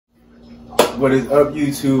What is up,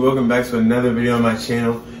 YouTube? Welcome back to another video on my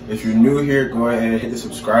channel. If you're new here, go ahead and hit the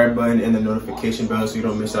subscribe button and the notification bell so you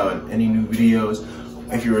don't miss out on any new videos.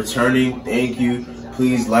 If you're returning, thank you.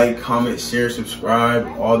 Please like, comment, share, subscribe,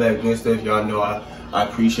 all that good stuff. Y'all know I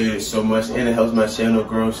appreciate it so much, and it helps my channel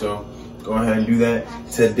grow, so go ahead and do that.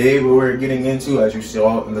 Today, what we're getting into, as you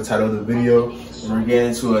saw in the title of the video, we're getting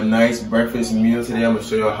into a nice breakfast meal. Today, I'm gonna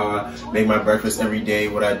show you how I make my breakfast every day,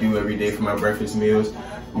 what I do every day for my breakfast meals.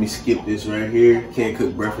 Let me skip this right here. Can't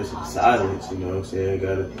cook breakfast in silence, you know what I'm saying?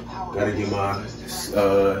 Gotta get my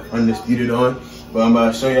undisputed on. But I'm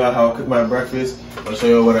about to show y'all how I cook my breakfast. I'll show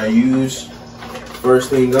you what I use.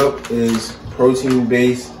 First thing up is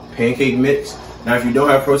protein-based pancake mix. Now, if you don't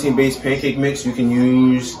have protein-based pancake mix, you can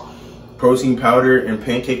use protein powder and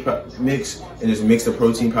pancake mix and just mix the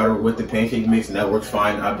protein powder with the pancake mix, and that works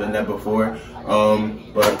fine. I've done that before.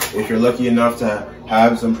 But if you're lucky enough to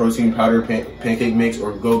have some protein powder pancake mix,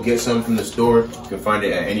 or go get some from the store, you can find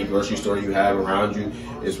it at any grocery store you have around you.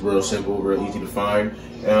 It's real simple, real easy to find.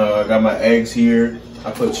 I got my eggs here.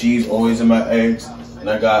 I put cheese always in my eggs. And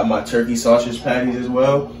I got my turkey sausage patties as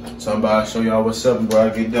well. So I'm about to show y'all what's up. Before I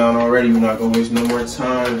get down already, we're not gonna waste no more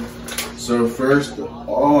time. So first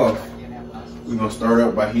off, we're gonna start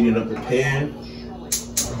up by heating up the pan.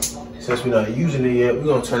 Since we're not using it yet, we're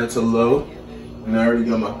gonna turn it to low. And I already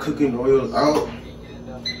got my cooking oil out.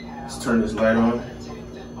 Let's turn this light on.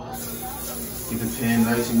 Get the pan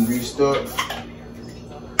nice and greased up.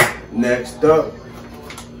 Next up,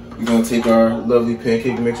 we're gonna take our lovely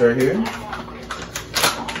pancake mix right here.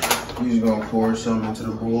 We're just gonna pour some into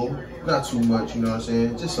the bowl. Not too much, you know what I'm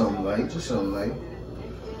saying? Just something light, just something light.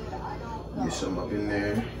 Get some up in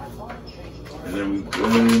there. And then we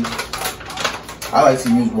good. I like to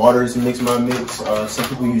use water to mix my mix. Some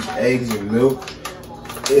people use eggs and milk.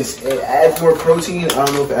 It adds more protein. I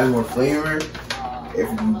don't know if it adds more flavor. If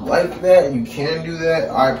you like that, you can do that.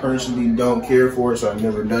 I personally don't care for it, so I've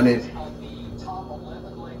never done it.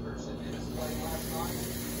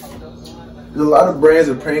 There's a lot of brands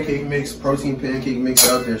of pancake mix, protein pancake mix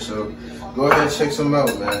out there, so go ahead and check some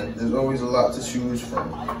out, man. There's always a lot to choose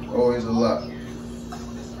from. Always a lot.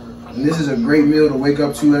 And this is a great meal to wake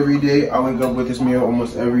up to every day. I wake up with this meal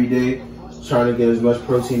almost every day, trying to get as much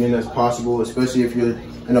protein in as possible, especially if you're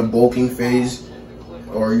in a bulking phase,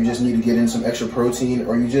 or you just need to get in some extra protein,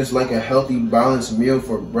 or you just like a healthy, balanced meal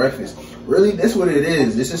for breakfast. Really, that's what it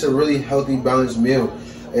is. This is a really healthy, balanced meal.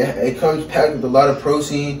 It comes packed with a lot of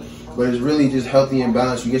protein, but it's really just healthy and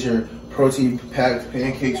balanced. You get your protein-packed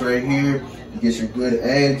pancakes right here. You get your good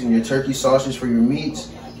eggs and your turkey sausage for your meats.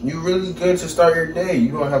 You're really good to start your day.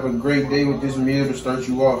 You're gonna have a great day with this meal to start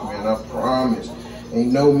you off, man. I promise.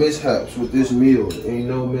 Ain't no mishaps with this meal. Ain't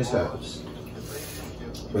no mishaps.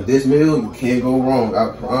 With this meal, you can't go wrong.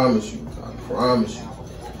 I promise you. I promise you.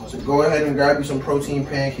 So go ahead and grab you some protein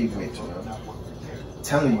pancake mix, man. I'm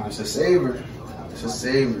telling you, it's a saver. It's a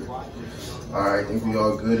saver. All right, I think we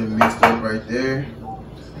all good and mixed up right there.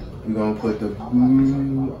 We're gonna put the,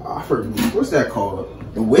 I forget, what's that called?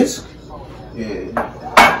 The whisk? Yeah.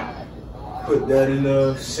 Put that in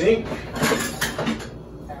the sink.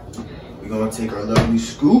 We're gonna take our lovely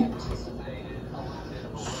scoop.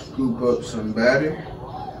 Scoop up some batter.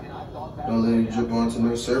 Don't let it drip onto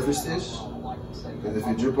no surfaces. Because if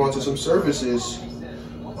it drip onto some surfaces,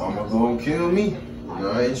 Mama gonna kill me. And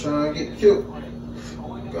I ain't trying to get killed.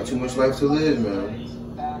 Got too much life to live, man.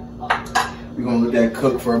 We're gonna let that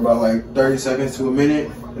cook for about like 30 seconds to a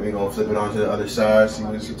minute. Then we're gonna flip it onto the other side, see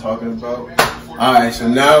what it's talking about. All right, so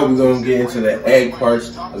now we're gonna get into the egg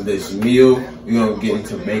parts of this meal. We're gonna get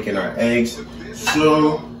into making our eggs.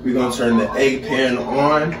 So we're gonna turn the egg pan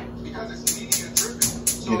on.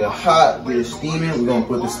 Get it hot, get it steaming. We're gonna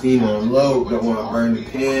put the steam on low. Don't wanna burn the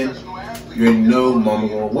pan. You already know Mama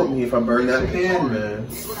gonna whoop me if I burn that pan, man.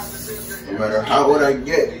 No matter how what I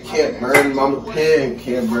get, can't burn Mama pan,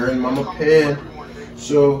 can't burn Mama pan.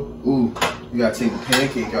 So, ooh, we gotta take the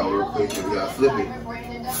pancake out real quick and we gotta flip it.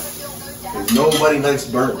 Because nobody likes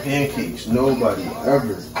burnt pancakes, nobody,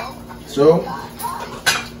 ever. So,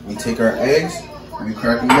 we take our eggs, and we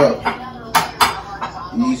crack them up.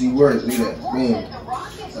 Easy work, look at that, boom.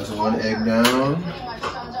 That's one egg down.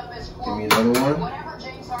 Give me another one.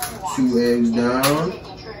 2 eggs down.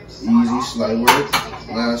 Easy, slight work.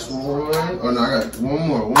 Last one. Oh no, I got one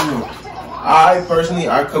more.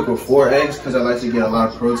 I cook with 4 eggs because I like to get a lot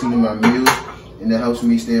of protein in my meals, and that helps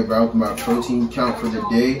me stay about my protein count for the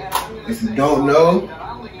day. If you don't know,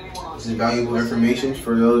 this is valuable information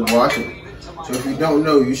for those watching. So if you don't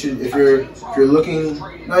know, you should, if you're looking,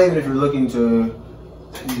 not even if you're looking to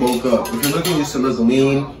bulk up, if you're looking just to look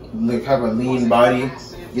lean, have a lean body,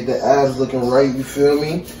 get the abs looking right, you feel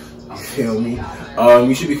me? You feel me?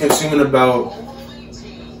 You should be consuming about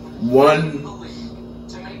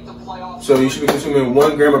you should be consuming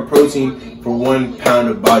 1 gram of protein for 1 pound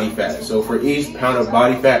of body fat. So for each pound of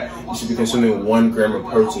body fat, you should be consuming 1 gram of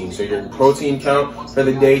protein. So your protein count for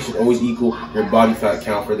the day should always equal your body fat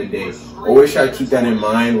count for the day. Always try to keep that in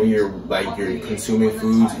mind when you're consuming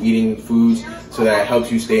foods, eating foods, so that it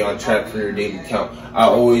helps you stay on track for your daily count. I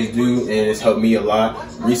always do, and it's helped me a lot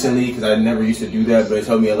recently, because I never used to do that, but it's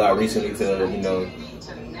helped me a lot recently to, you know,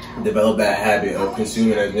 develop that habit of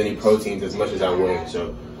consuming as many proteins as much as I would.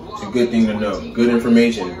 So it's a good thing to know. Good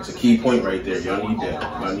information. It's a key point right there. Y'all need that.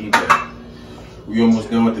 Y'all need that. We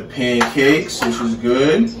almost done with the pancakes, which is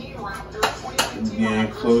good.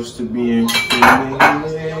 Getting close to being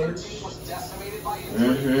finished.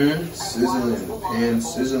 Sizzling. The pan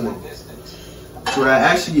sizzling. So what I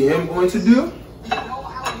actually am going to do,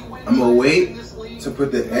 I'm going to wait to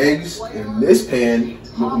put the eggs in this pan.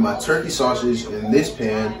 I'm going to put my turkey sausage in this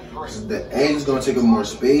pan, because the eggs going to take up more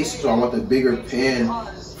space, so I want the bigger pan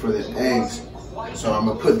for the eggs. So I'm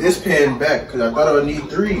going to put this pan back, because I thought I would need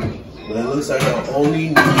 3, but it looks like I only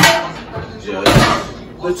need just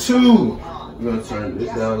the 2. We're going to turn this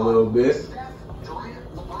down a little bit,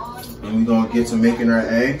 and we're going to get to making our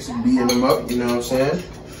eggs, beating them up, you know what I'm saying?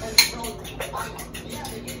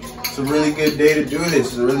 It's a really good day to do this.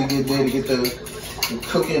 It's a really good day to get the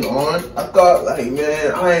cooking on. I thought, like,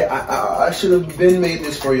 man, I should have been made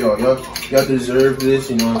this for y'all. Y'all deserve this,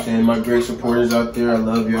 you know what I'm saying? My great supporters out there, I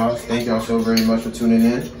love y'all. Thank y'all so very much for tuning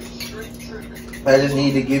in. I just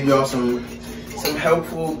need to give y'all some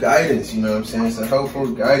helpful guidance, you know what I'm saying? Some helpful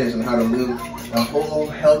guidance on how to live a whole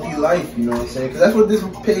healthy life, you know what I'm saying? Because that's what this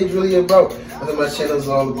page really about. That's what my channel is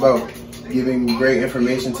all about. Giving great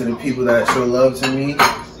information to the people that show love to me.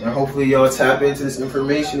 And hopefully y'all tap into this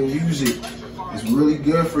information and use it. It's really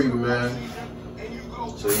good for you, man.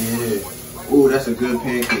 So yeah. Ooh, that's a good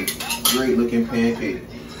pancake. Great looking pancake.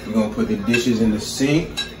 We're gonna put the dishes in the sink.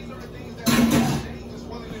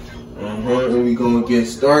 And we're gonna get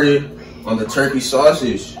started on the turkey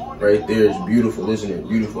sausage. Right there is beautiful, isn't it?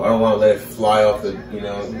 Beautiful. I don't want to let it fly off the, you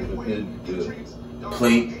know, the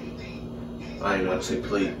plate. I ain't gonna say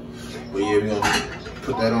plate, but yeah, we're gonna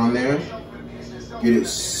put that on there. Get it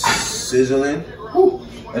sizzling. Woo,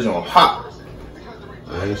 that's gonna pop.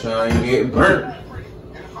 I ain't trying to get burnt.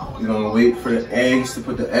 We're gonna wait for the eggs to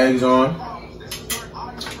put the eggs on.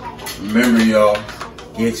 Remember, y'all,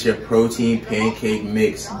 get your protein pancake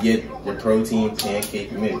mix. Get your protein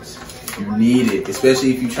pancake mix. You need it,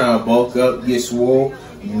 especially if you're trying to bulk up, get swole.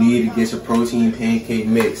 You need to get your protein pancake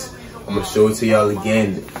mix. I'm gonna show it to y'all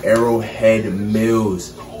again. Arrowhead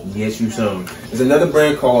Mills. Get you some. There's another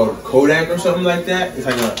brand called Kodak or something like that. It's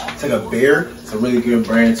like a bear. It's a really good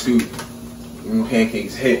brand too. When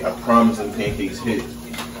pancakes hit, I promise them pancakes hit.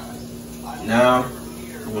 Now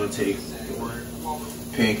we're gonna take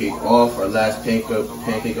pancake off, our last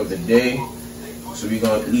pancake of the day. So we're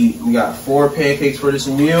gonna eat. We got 4 pancakes for this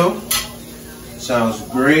meal. Sounds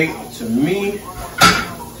great to me.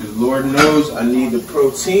 Because Lord knows I need the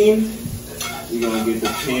protein. We're gonna get the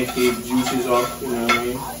pancake juices off, you know what I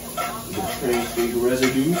mean? The pancake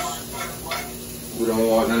residues. We don't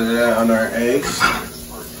want none of that on our eggs.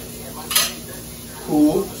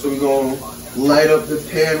 Cool. So we're gonna light up the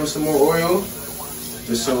pan with some more oil,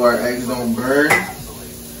 just so our eggs don't burn.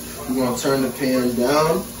 We're gonna turn the pan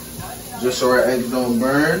down, just so our eggs don't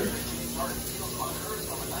burn.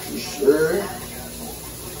 For sure.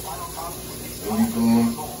 And we're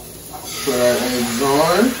gonna put our eggs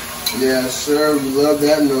on. Yes, sir. We love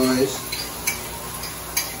that noise.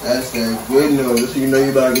 That's that good noise. So you know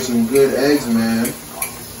you about to get some good eggs, man.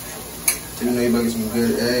 So you know you about to get some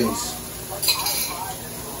good eggs.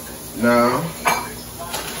 Now,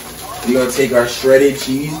 we're going to take our shredded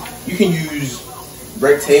cheese. You can use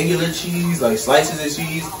rectangular cheese, like slices of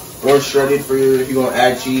cheese, or shredded for if you're going to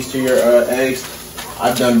add cheese to your eggs.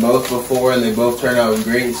 I've done both before, and they both turn out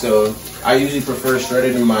great. So I usually prefer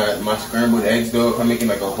shredded in my scrambled eggs, though. If I'm making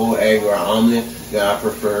like a whole egg or an omelet, then I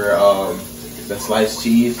prefer the sliced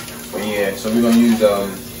cheese. But yeah, so we're gonna use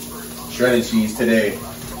shredded cheese today.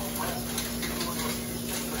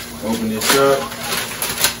 Open this up.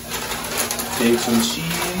 Take some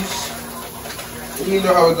cheese. And you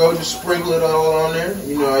know how it goes, just sprinkle it all on there.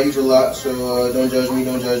 You know I use a lot, so don't judge me,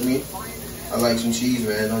 don't judge me. I like some cheese,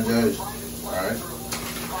 man, don't judge. Alright?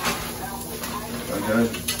 Don't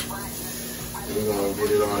judge me. We're gonna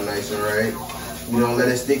get it on nice and right. You don't let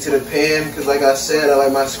it stick to the pan, because like I said, I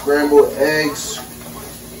like my scrambled eggs.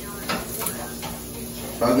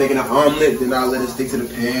 If I was making an omelet, then I'll let it stick to the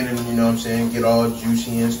pan and, you know what I'm saying, get all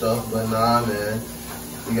juicy and stuff. But nah, man,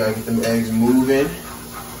 we gotta get them eggs moving.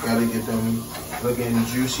 Gotta get them looking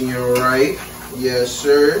juicy and right. Yes,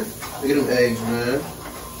 sir. Look at them eggs, man.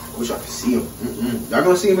 I wish I could see them. Y'all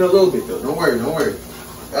gonna see them in a little bit, though. Don't worry, don't worry.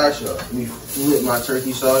 Gotcha. Let me flip my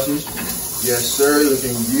turkey sausage. Yes, sir.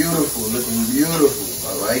 Looking beautiful. Looking beautiful.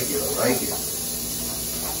 I like it. I like it.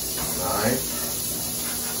 All right.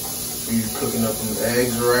 You cooking up them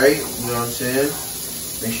eggs right. You know what I'm saying?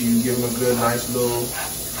 Make sure you give them a good, nice little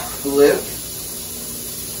flip.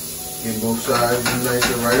 Get both sides nice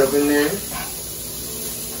and right up in there.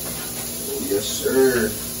 Oh, yes, sir.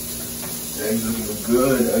 Eggs looking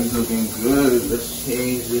good. Eggs looking good. Let's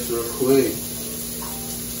change this real quick.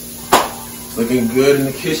 It's looking good in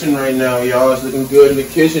the kitchen right now, y'all. It's looking good in the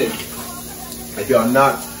kitchen. If y'all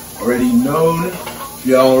not already known, if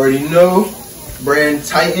y'all already know, brand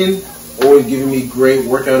Titan, always giving me great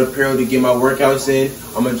workout apparel to get my workouts in.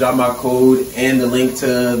 I'm gonna drop my code and the link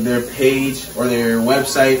to their page or their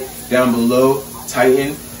website down below.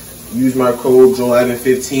 Titan. Use my code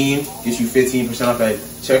JoelEvan15. Gets you 15% off at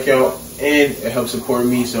checkout, and it helps support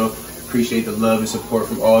me. So appreciate the love and support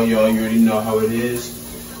from all y'all. You already know how it is.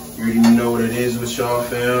 You already know what it is with y'all,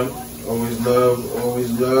 fam. Always love,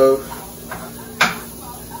 always love.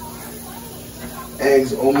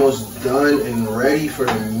 Eggs almost done and ready for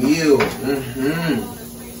the meal.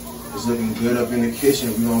 It's looking good up in the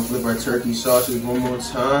kitchen. We're gonna flip our turkey sausage one more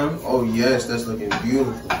time. Oh yes, that's looking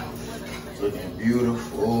beautiful. It's looking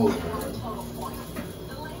beautiful, man.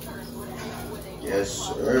 Yes,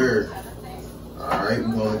 sir. All right,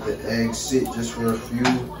 we're gonna let the eggs sit just for a few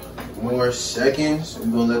more seconds.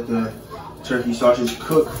 We're gonna let the turkey sausage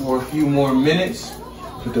cook for a few more minutes.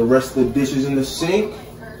 Put the rest of the dishes in the sink.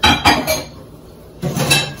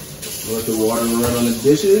 Let the water run on the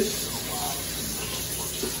dishes.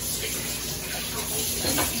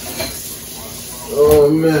 Oh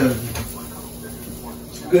man,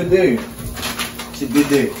 it's a good day. It's a good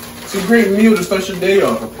day. It's a great meal to start your day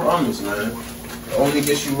off, I promise, man. It only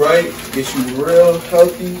gets you right, gets you real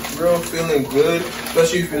healthy, real feeling good,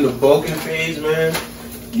 especially if you're in the bulking phase, man.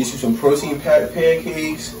 Gets you some protein-packed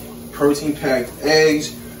pancakes, protein-packed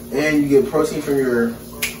eggs, and you get protein from your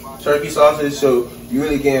turkey sausage, so you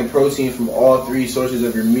really gain protein from all three sources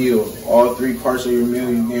of your meal. All three parts of your meal,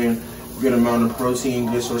 you gain a good amount of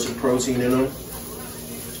protein, good source of protein in them.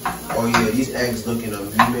 Oh yeah, these eggs looking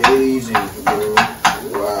amazing, bro.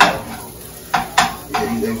 Wow. Yeah,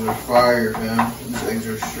 these eggs are fire, fam. These eggs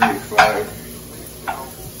are straight fire.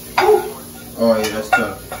 Oh yeah, that's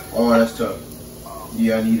tough. Oh, that's tough.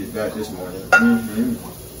 Yeah, I needed that this morning.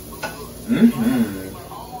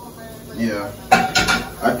 Yeah.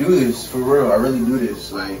 I do this for real. I really do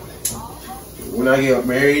this. Like, when I get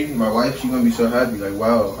married, my wife, she's gonna be so happy. Like,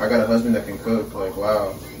 wow, I got a husband that can cook. Like,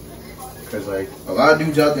 wow. Because, like, a lot of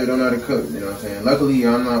dudes out there don't know how to cook. You know what I'm saying? Luckily,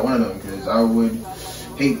 I'm not one of them, because I would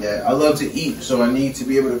hate that. I love to eat, so I need to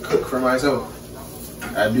be able to cook for myself.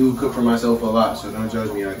 I do cook for myself a lot, so don't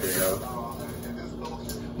judge me out there, y'all.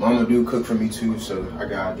 Mama do cook for me too, so I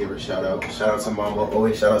gotta give her a shout out. Shout out to Mama.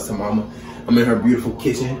 Always shout out to Mama. I'm in her beautiful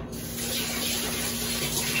kitchen.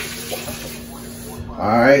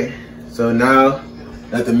 Alright, so now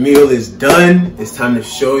that the meal is done, it's time to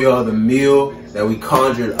show y'all the meal that we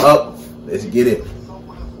conjured up. Let's get it.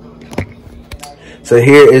 So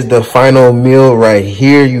here is the final meal right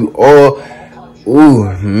here. You all,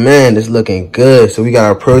 ooh, man, it's looking good. So we got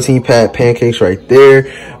our protein packed pancakes right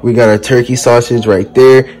there. We got our turkey sausage right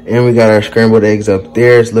there. And we got our scrambled eggs up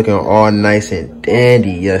there. It's looking all nice and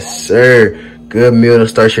dandy. Yes, sir. Good meal to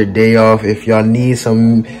start your day off. If y'all need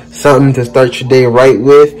something to start your day right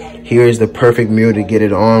with, here's the perfect meal to get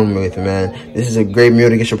it on with, man. This is a great meal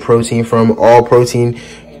to get your protein from. All protein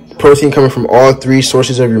coming from all three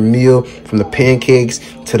sources of your meal, from the pancakes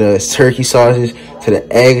to the turkey sausage to the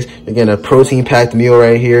eggs. You're getting a protein packed meal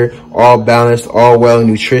right here, all balanced, all well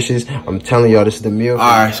nutritious. I'm telling y'all, this is the meal.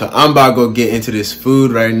 All right, so I'm about to go get into this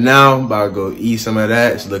food right now. I'm about to go eat some of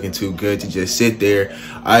that. It's looking too good to just sit there.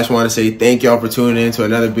 I just want to say thank y'all for tuning in to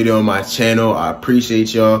another video on my channel. I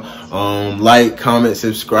appreciate y'all. Like, comment,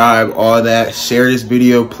 subscribe, all that. Share this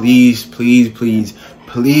video, please, please, please.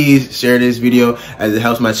 Please share this video, as it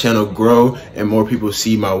helps my channel grow and more people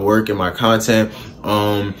see my work and my content.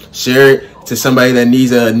 Share it to somebody that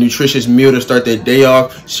needs a nutritious meal to start their day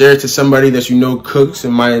off. Share it to somebody that you know cooks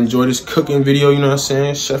and might enjoy this cooking video, you know what I'm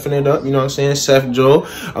saying? Chefing it up, you know what I'm saying? Chef Joel.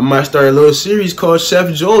 I might start a little series called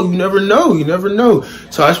Chef Joel. You never know, you never know.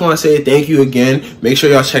 So I just want to say thank you again. Make sure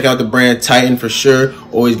y'all check out the brand Titan for sure.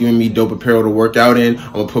 Always giving me dope apparel to work out in.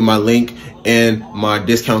 I'm going to put my link and my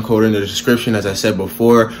discount code in the description, as I said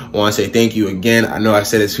before. I want to say thank you again. I know I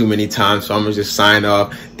said it too many times, so I'm going to just sign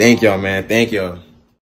off. Thank y'all, man. Thank y'all.